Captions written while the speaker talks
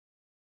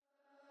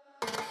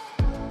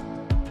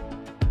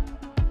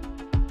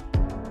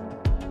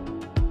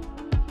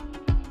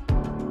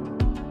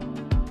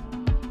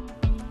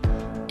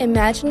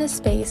Imagine a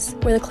space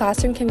where the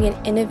classroom can be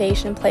an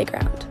innovation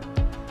playground,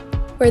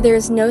 where there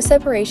is no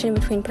separation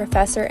between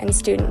professor and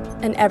student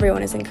and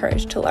everyone is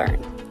encouraged to learn.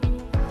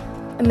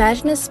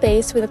 Imagine a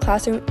space where the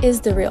classroom is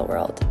the real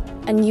world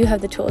and you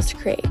have the tools to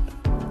create,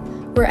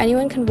 where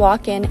anyone can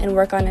walk in and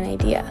work on an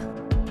idea.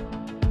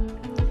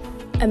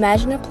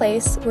 Imagine a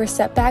place where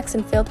setbacks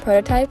and failed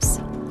prototypes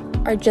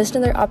are just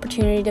another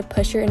opportunity to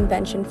push your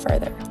invention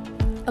further,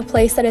 a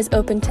place that is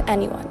open to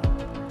anyone.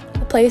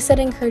 A place that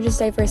encourages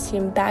diversity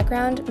in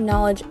background,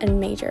 knowledge, and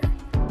major,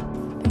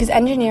 because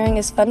engineering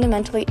is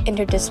fundamentally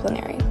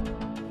interdisciplinary.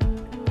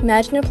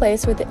 Imagine a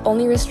place where the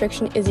only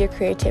restriction is your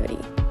creativity.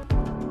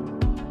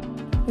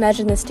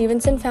 Imagine the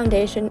Stephenson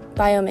Foundation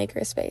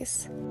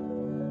BioMakerSpace.